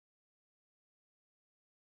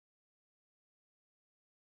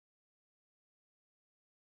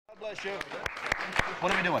Bless you.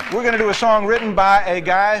 What are we doing? We're going to do a song written by a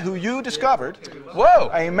guy who you discovered. Whoa!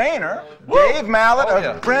 A Mainer, Whoa. Dave Mallett,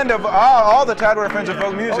 a friend of all the Tidal friends of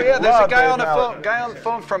folk music. Oh yeah, there's a guy Dave on the Mallett. phone. Guy on the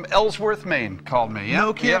phone from Ellsworth, Maine, called me. Yep,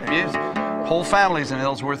 No kidding. Yep, his whole family's in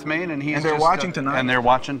Ellsworth, Maine, and he's And they're just, watching tonight. And they're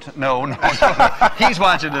watching. No, he's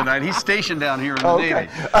watching tonight. He's stationed down here in the Navy.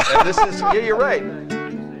 And this is. Yeah, you're right.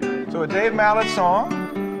 So a Dave Mallett song,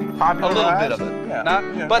 A popularized. little bit of it,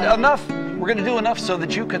 Yeah. but enough. We're going to do enough so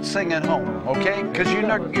that you could sing at home, okay? Because you're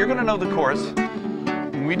going to know the chorus.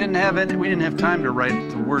 We didn't have time to write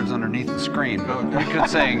the words underneath the screen, but we could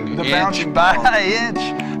sing inch by inch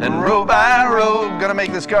and row by row. Gonna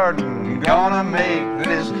make this garden, gonna make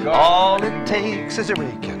this. All it takes is a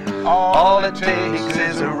rake, all it takes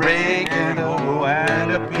is a rake and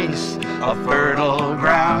a piece of fertile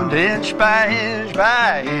ground. Inch by inch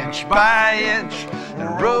by inch by inch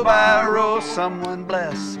and row by row. Someone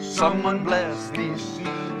bless these.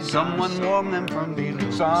 Someone warm them from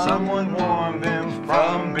below. Someone warm them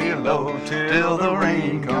from below till the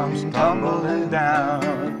rain comes tumbling down.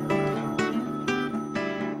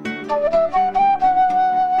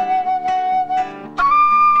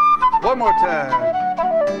 One more time.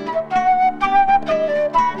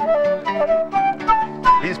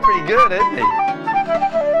 He's pretty good, isn't he?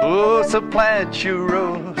 Oh, so plant your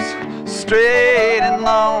rows straight and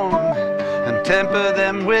long and temper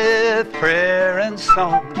them with prayer and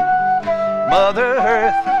song. Mother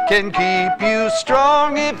Earth can keep you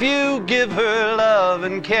strong if you give her love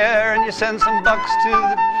and care, and you send some bucks to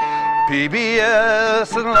the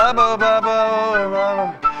PBS and la ba ba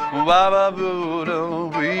ba ba boo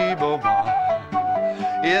do wee bo ba.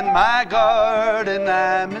 In my garden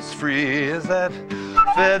I'm as free as that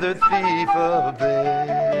feathered thief of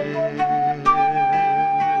bed.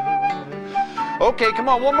 Okay, come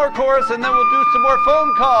on, one more chorus and then we'll do some more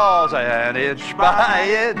phone calls. And inch by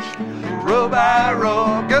inch, row by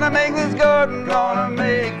row, gonna make this garden, gonna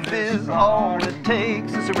make this. All it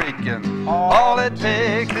takes is a rake and all it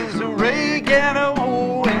takes is a rake and a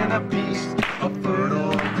hoe and a piece of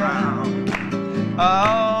fertile ground.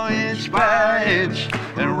 Oh, inch by inch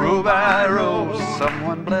and row by row.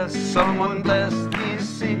 Someone bless these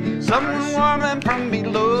seeds. Someone warm them from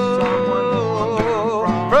below,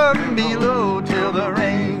 from below till the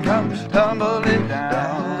rain comes tumbling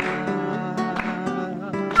down.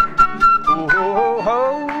 Oh, oh,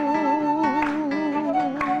 oh.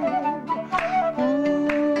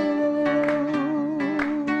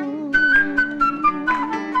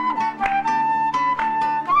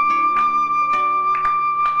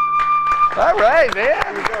 All right,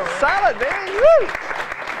 man. Solid, man. Woo.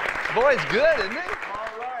 Boy's good, isn't he?